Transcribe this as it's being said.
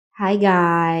Hi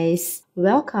guys,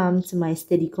 welcome to my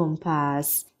study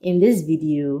compass. In this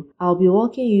video, I'll be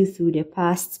walking you through the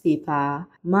past paper,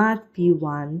 Math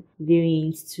P1,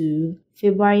 variant 2,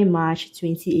 February-March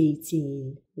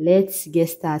 2018. Let's get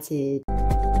started.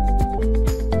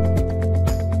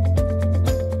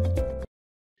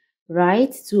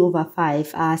 Write 2 over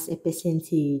 5 as a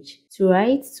percentage. To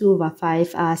write 2 over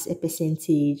 5 as a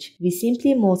percentage, we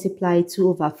simply multiply 2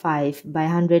 over 5 by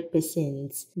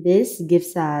 100%. This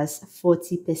gives us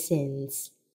 40%.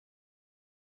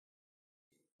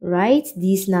 Write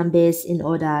these numbers in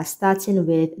order starting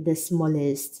with the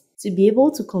smallest. To be able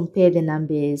to compare the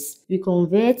numbers, we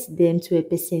convert them to a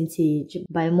percentage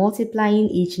by multiplying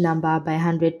each number by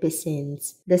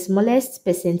 100%. The smallest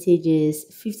percentage is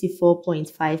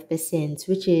 54.5%,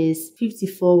 which is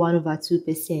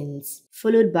 54/1/2%,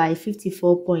 followed by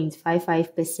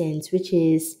 54.55%, which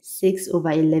is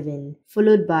 6/11,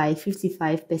 followed by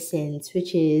 55%,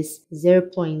 which is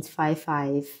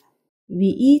 0.55. We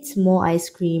eat more ice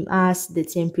cream as the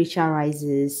temperature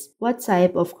rises. What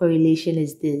type of correlation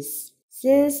is this?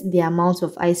 Since the amount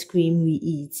of ice cream we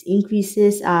eat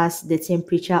increases as the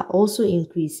temperature also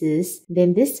increases,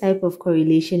 then this type of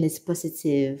correlation is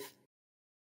positive.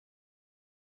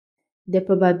 The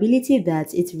probability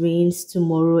that it rains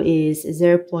tomorrow is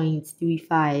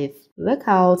 0.35. Work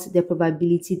out the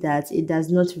probability that it does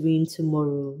not rain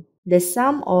tomorrow. The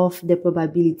sum of the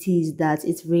probabilities that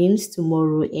it rains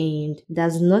tomorrow and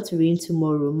does not rain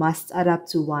tomorrow must add up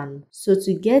to 1. So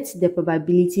to get the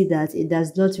probability that it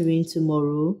does not rain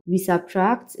tomorrow, we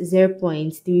subtract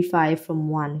 0.35 from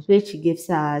 1, which gives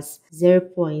us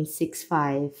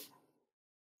 0.65.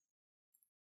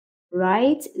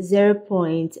 Write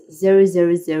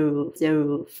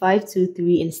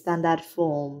 0.0000523 in standard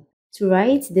form. To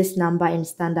write this number in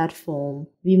standard form,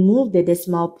 we move the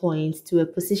decimal point to a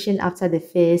position after the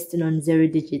first non-zero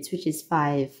digit, which is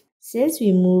 5. Since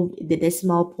we moved the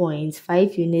decimal point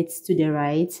 5 units to the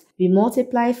right, we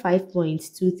multiply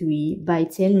 5.23 by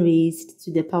 10 raised to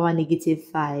the power negative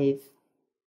 5.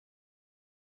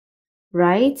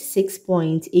 Write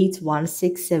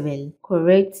 6.8167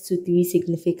 correct to 3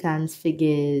 significant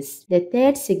figures. The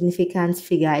third significant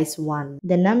figure is 1.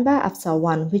 The number after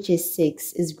 1, which is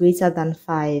 6, is greater than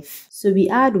 5. So we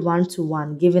add 1 to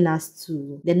 1, giving us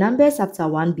 2. The numbers after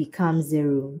 1 become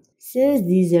 0. Since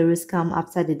these zeros come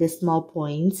after the decimal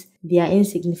point, they are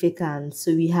insignificant.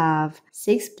 So we have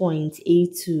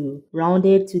 6.82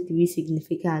 rounded to 3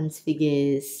 significant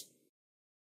figures.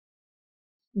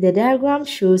 The diagram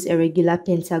shows a regular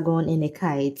pentagon and a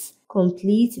kite.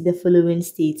 Complete the following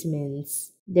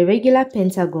statements. The regular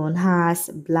pentagon has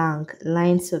blank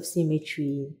lines of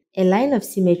symmetry. A line of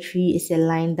symmetry is a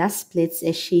line that splits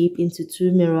a shape into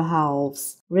 2 mirror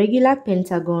halves. Regular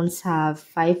pentagons have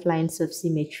 5 lines of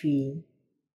symmetry.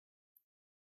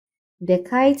 The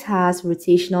kite has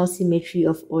rotational symmetry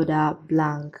of order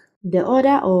blank. The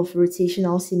order of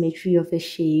rotational symmetry of a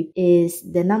shape is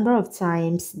the number of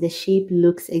times the shape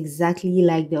looks exactly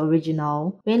like the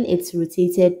original when it's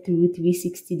rotated through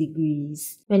 360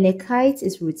 degrees. When a kite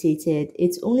is rotated,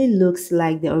 it only looks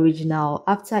like the original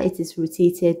after it is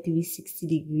rotated 360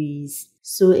 degrees.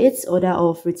 So its order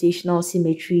of rotational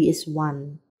symmetry is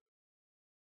 1.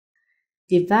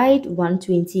 Divide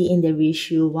 120 in the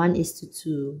ratio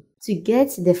 1:2. To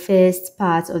get the first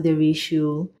part of the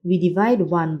ratio, we divide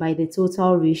 1 by the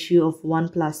total ratio of 1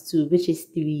 plus 2, which is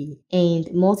 3,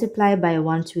 and multiply by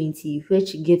 120,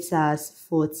 which gives us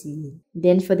 40.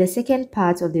 Then for the second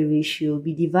part of the ratio,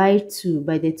 we divide 2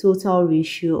 by the total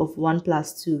ratio of 1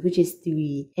 plus 2, which is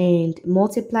 3, and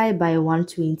multiply by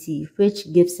 120,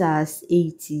 which gives us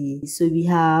 80. So we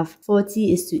have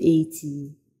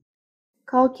 40:80.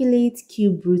 Calculate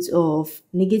cube root of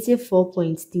negative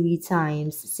 4.3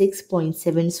 times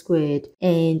 6.7 squared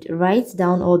and write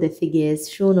down all the figures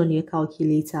shown on your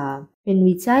calculator. When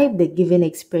we type the given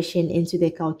expression into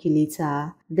the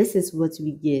calculator, this is what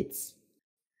we get.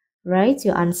 Write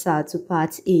your answer to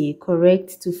part A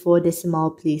correct to 4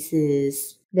 decimal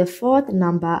places. The fourth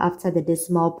number after the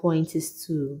decimal point is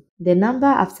 2. The number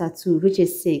after 2, which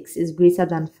is 6, is greater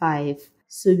than 5.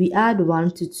 So we add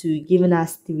 1 to 2, giving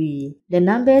us 3. The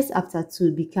numbers after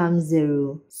 2 become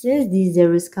 0. Since these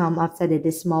zeros come after the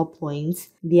decimal point,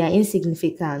 they are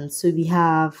insignificant. So we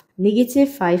have negative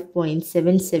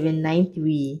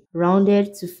 5.7793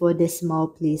 rounded to 4 decimal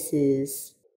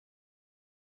places.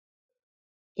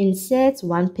 Insert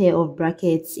 1 pair of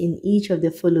brackets in each of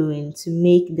the following to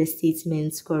make the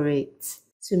statements correct.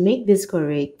 To make this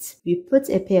correct, we put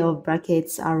a pair of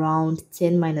brackets around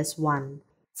 10 minus 1.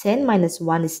 10 minus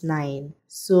 1 is 9,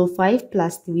 so 5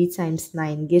 plus 3 times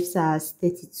 9 gives us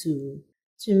 32.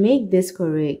 To make this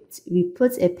correct, we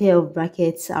put a pair of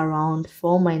brackets around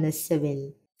 4 minus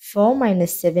 7. 4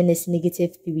 minus 7 is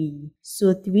negative 3,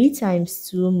 so 3 times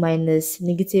 2 minus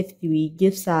negative 3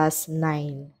 gives us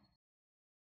 9.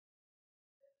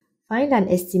 Find an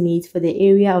estimate for the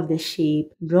area of the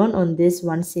shape drawn on this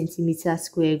 1 cm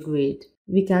square grid.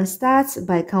 We can start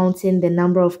by counting the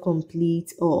number of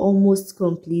complete or almost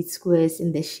complete squares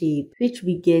in the shape, which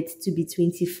we get to be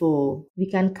 24.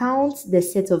 We can count the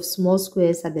set of small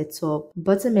squares at the top,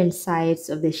 bottom and sides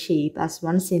of the shape as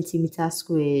 1 cm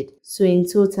squared. So in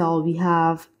total, we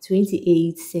have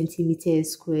 28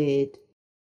 centimeters squared.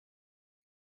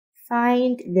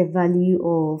 Find the value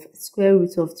of square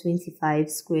root of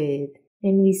 25 squared.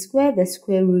 When we square the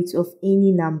square root of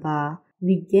any number,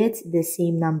 we get the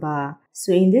same number.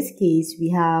 So in this case, we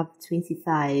have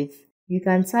 25. You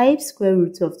can type square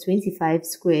root of 25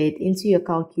 squared into your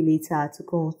calculator to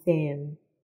confirm.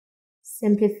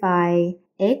 Simplify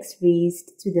x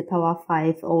raised to the power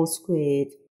 5 all squared.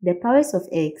 The powers of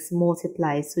x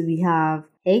multiply, so we have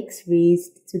x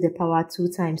raised to the power 2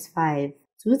 times 5.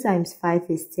 2 times 5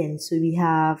 is 10, so we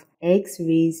have x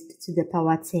raised to the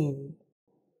power 10.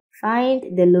 Find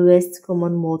the lowest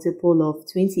common multiple of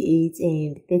 28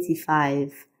 and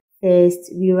 35.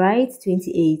 First, we write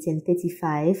 28 and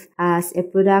 35 as a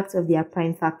product of their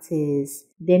prime factors.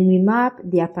 Then we map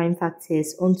their prime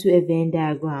factors onto a Venn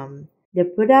diagram. The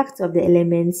product of the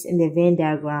elements in the Venn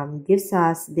diagram gives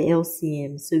us the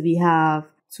LCM, so we have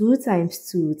 2 times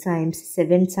 2 times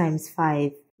 7 times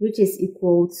 5, which is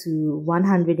equal to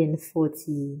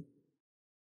 140.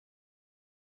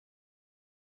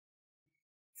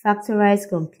 Factorize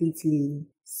completely.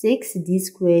 6d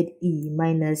squared e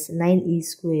minus 9e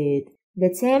squared. The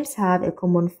terms have a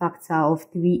common factor of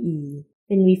 3e.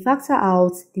 When we factor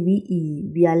out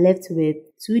 3e, we are left with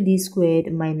 2d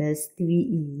squared minus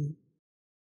 3e.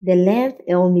 The length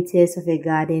L meters of a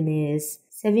garden is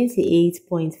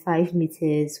 78.5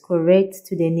 meters, correct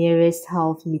to the nearest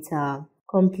half meter.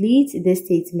 Complete the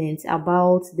statement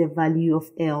about the value of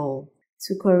L.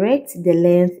 To correct the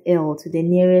length L to the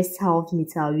nearest half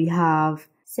meter, we have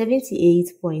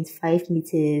 78.5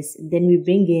 meters, then we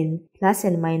bring in plus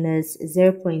and minus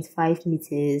 0.5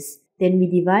 meters, then we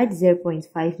divide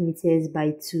 0.5 meters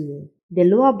by 2. The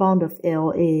lower bound of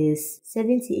L is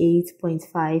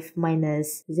 78.5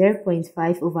 minus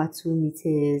 0.5 over 2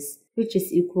 meters, which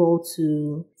is equal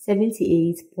to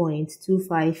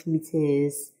 78.25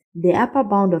 meters. The upper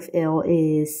bound of L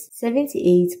is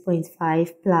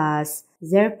 78.5 plus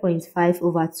 0.5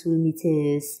 over 2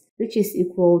 meters, which is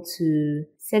equal to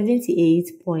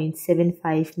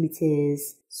 78.75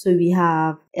 meters. So we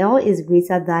have L is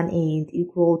greater than and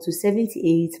equal to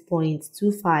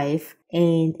 78.25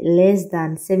 and less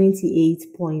than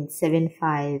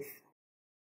 78.75.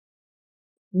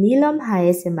 Nilum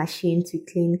hires a machine to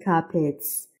clean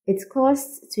carpets. It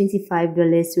costs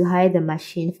 $25 to hire the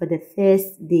machine for the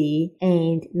first day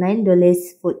and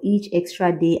 $9 for each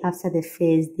extra day after the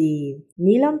first day.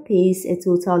 Nilum pays a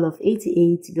total of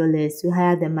 $88 to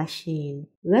hire the machine.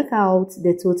 Work out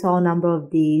the total number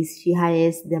of days she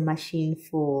hires the machine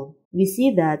for. We see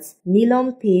that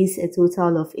Nilum pays a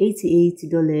total of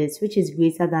 $88, which is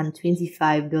greater than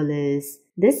 $25.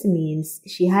 This means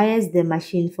she hires the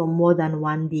machine for more than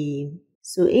one day.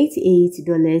 So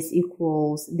 $88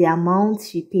 equals the amount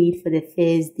she paid for the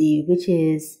first day, which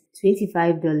is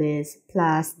 $25,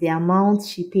 plus the amount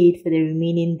she paid for the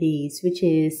remaining days, which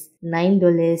is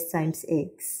 $9 times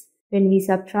x. When we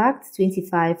subtract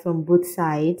 25 from both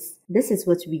sides, this is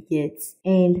what we get.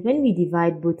 And when we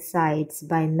divide both sides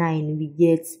by 9, we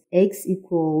get x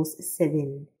equals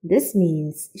 7. This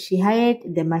means she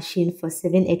hired the machine for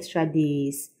 7 extra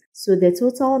days. So the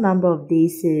total number of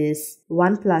days is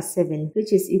 1 plus 7,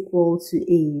 which is equal to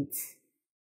 8.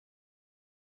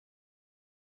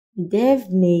 Dev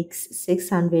makes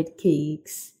 600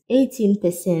 cakes.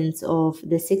 18% of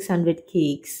the 600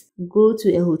 cakes go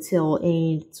to a hotel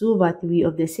and 2/3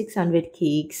 of the 600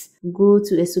 cakes go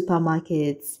to a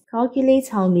supermarket. Calculate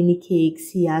how many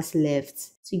cakes he has left.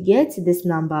 To get this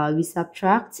number, we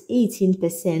subtract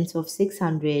 18% of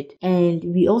 600 and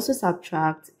we also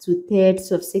subtract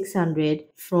 2/3 of 600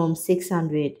 from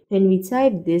 600. When we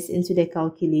type this into the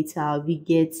calculator, we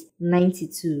get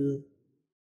 92.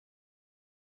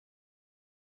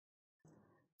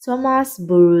 Thomas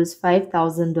borrows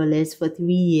 $5,000 for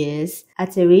 3 years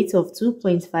at a rate of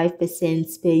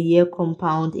 2.5% per year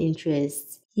compound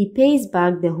interest. He pays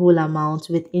back the whole amount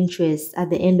with interest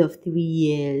at the end of 3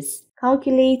 years.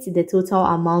 Calculate the total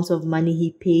amount of money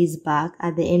he pays back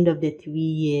at the end of the 3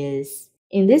 years.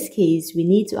 In this case, we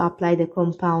need to apply the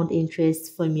compound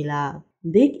interest formula.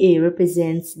 Big A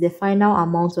represents the final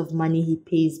amount of money he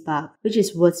pays back, which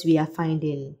is what we are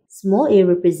finding. Small a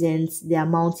represents the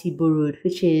amount he borrowed,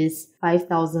 which is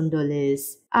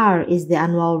 $5,000. R is the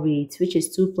annual rate, which is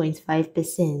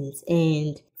 2.5%,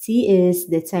 and T is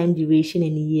the time duration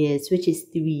in years, which is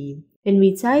 3. When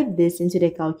we type this into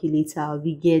the calculator,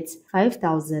 we get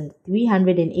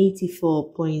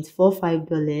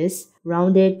 $5,384.45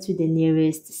 rounded to the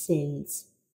nearest cent.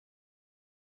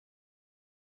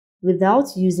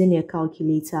 Without using your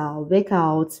calculator, work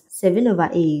out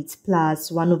 7/8 plus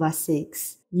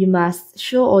 1/6. You must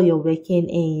show all your working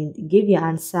and give your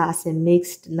answer as a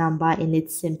mixed number in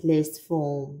its simplest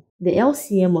form. The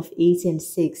LCM of 8 and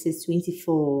 6 is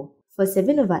 24. For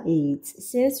 7/8,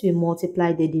 since we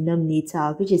multiply the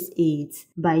denominator, which is 8,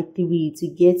 by 3 to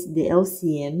get the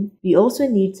LCM, we also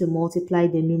need to multiply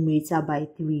the numerator by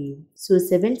 3. So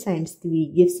 7 times 3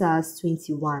 gives us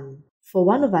 21. For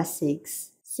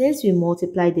 1/6, since we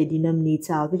multiply the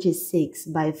denominator, which is 6,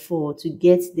 by 4 to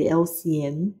get the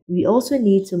LCM, we also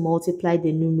need to multiply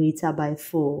the numerator by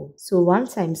 4. So 1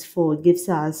 times 4 gives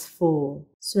us 4.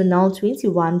 So now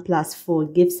 21 plus 4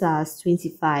 gives us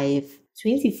 25.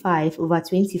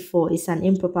 25/24 is an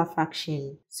improper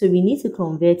fraction, so we need to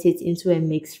convert it into a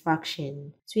mixed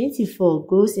fraction. 24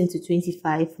 goes into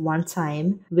 25 one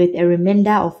time with a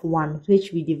remainder of 1,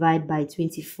 which we divide by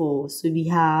 24, so we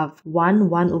have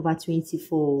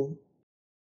 1/24.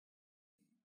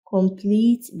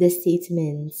 Complete the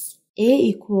statements. A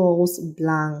equals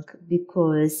blank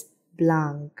because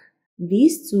blank.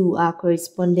 These two are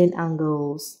corresponding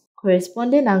angles.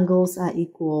 Corresponding angles are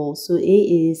equal, so A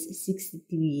is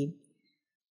 63.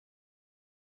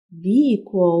 B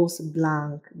equals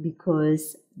blank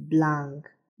because blank.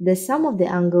 The sum of the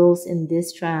angles in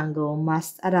this triangle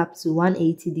must add up to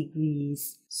 180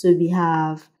 degrees. So we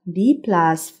have B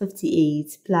plus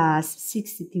 58 plus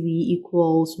 63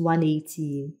 equals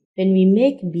 180. When we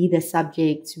make B the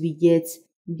subject, we get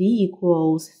B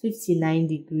equals 59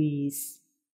 degrees.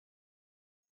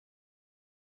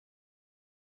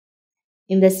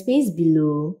 In the space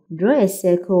below, draw a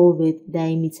circle with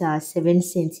diameter 7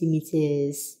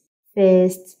 centimeters.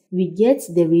 First, we get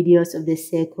the radius of the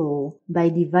circle by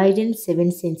dividing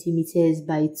 7 centimeters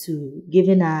by 2,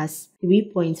 giving us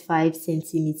 3.5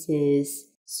 centimeters.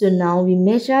 So now we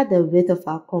measure the width of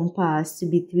our compass to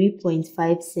be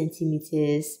 3.5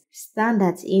 centimeters, stand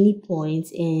at any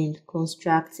point and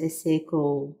construct a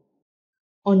circle.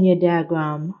 On your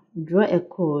diagram, draw a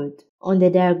chord. On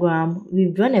the diagram,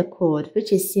 we've drawn a chord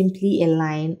which is simply a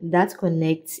line that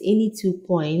connects any 2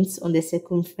 points on the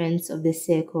circumference of the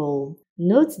circle.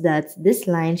 Note that this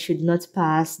line should not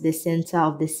pass the center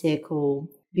of the circle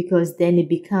because then it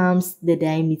becomes the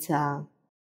diameter.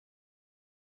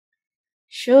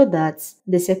 Show that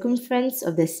the circumference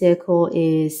of the circle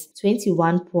is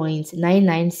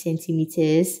 21.99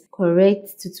 centimeters,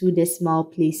 correct to 2 decimal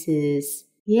places.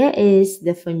 Here is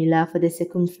the formula for the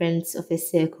circumference of a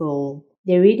circle.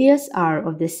 The radius r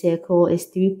of the circle is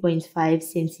 3.5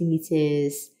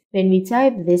 centimeters. When we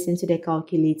type this into the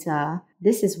calculator,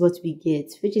 this is what we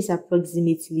get, which is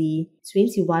approximately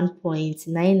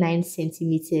 21.99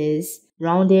 centimeters,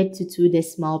 rounded to 2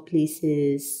 decimal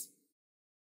places.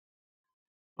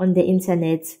 On the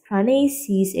internet, Pranay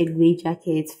sees a grey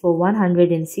jacket for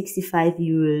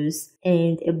 €165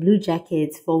 and a blue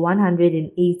jacket for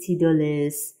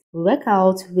 $180. Work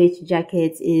out which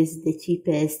jacket is the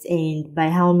cheapest and by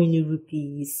how many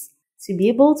rupees. To be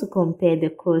able to compare the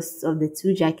costs of the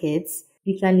two jackets,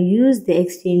 we can use the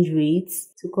exchange rates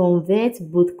to convert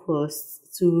both costs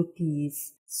to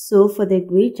rupees. So for the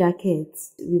grey jacket,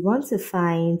 we want to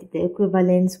find the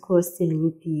equivalent cost in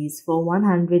rupees for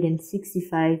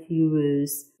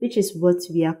 €165, which is what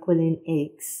we are calling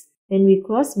X. When we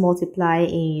cross multiply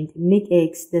and make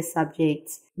X the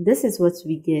subject, this is what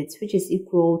we get, which is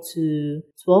equal to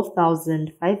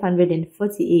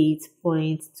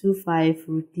 12,548.25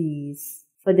 rupees.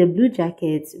 For the blue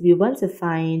jacket, we want to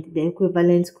find the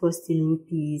equivalent cost in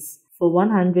rupees for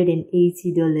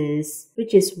 $180,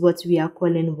 which is what we are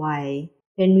calling Y.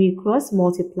 When we cross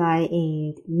multiply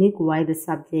and make Y the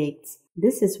subject,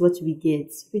 this is what we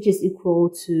get, which is equal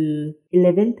to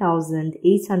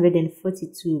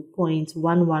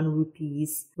 11,842.11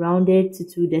 rupees, rounded to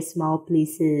 2 decimal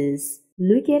places.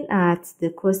 Looking at the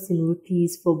cost in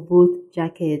rupees for both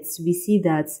jackets, we see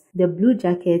that the blue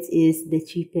jacket is the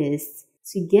cheapest.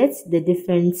 To get the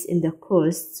difference in the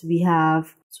costs, we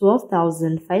have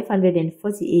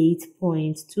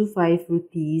 12,548.25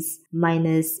 rupees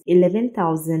minus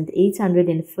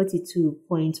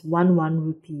 11,842.11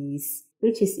 rupees,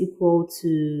 which is equal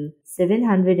to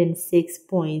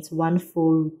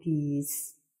 706.14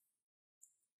 rupees.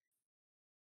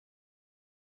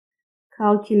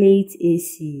 Calculate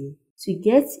AC. To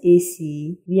get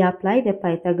AC, we apply the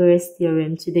Pythagoras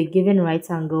theorem to the given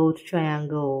right-angled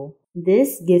triangle.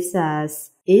 This gives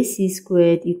us AC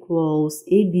squared equals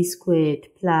AB squared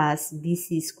plus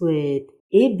BC squared.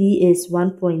 AB is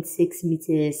 1.6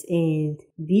 meters and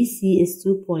BC is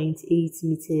 2.8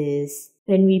 meters.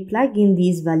 When we plug in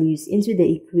these values into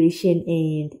the equation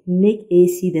and make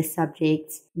AC the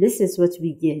subject, this is what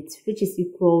we get, which is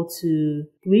equal to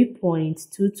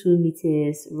 3.22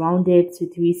 meters rounded to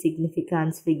 3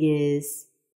 significant figures.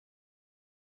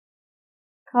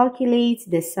 Calculate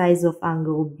the size of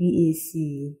angle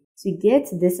BAC. To get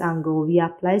this angle, we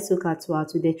apply SOHCAHTOA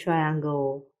to the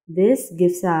triangle. This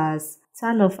gives us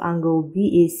tan of angle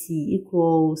BAC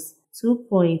equals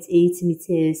 2.8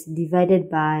 meters divided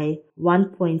by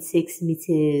 1.6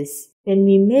 meters. When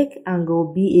we make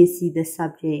angle BAC the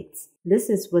subject, this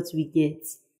is what we get.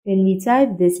 When we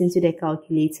type this into the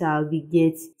calculator, we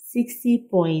get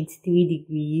 60.3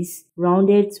 degrees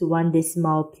rounded to 1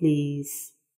 decimal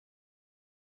place.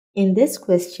 In this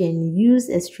question, use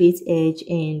a straight edge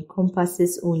and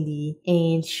compasses only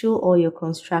and show all your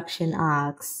construction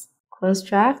arcs.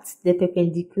 Construct the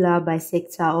perpendicular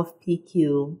bisector of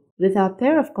PQ. With our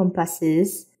pair of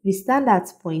compasses, we stand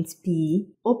at point P,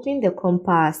 open the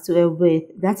compass to a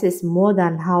width that is more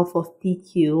than half of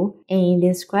PQ, and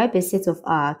inscribe a set of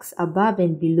arcs above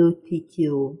and below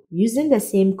PQ. Using the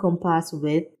same compass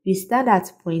width, we stand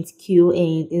at point Q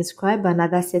and inscribe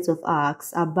another set of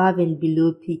arcs above and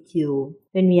below PQ.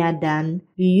 When we are done,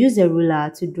 we use a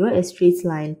ruler to draw a straight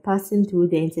line passing through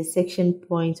the intersection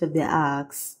point of the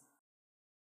arcs.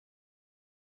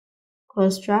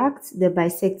 Construct the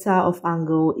bisector of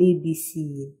angle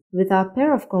ABC. With our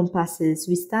pair of compasses,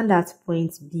 we stand at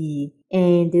point B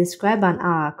and inscribe an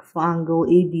arc for angle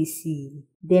ABC.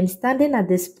 Then, standing at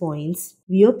this point,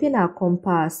 we open our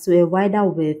compass to a wider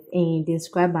width and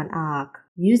inscribe an arc.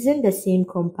 Using the same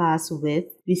compass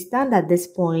width, we stand at this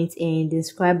point and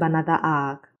inscribe another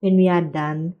arc. When we are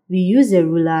done, we use a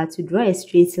ruler to draw a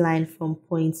straight line from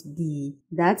point B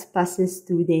that passes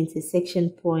through the intersection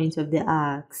point of the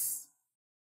arcs.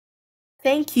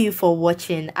 Thank you for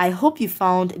watching. I hope you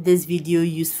found this video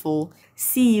useful.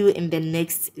 See you in the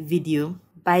next video.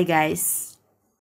 Bye guys.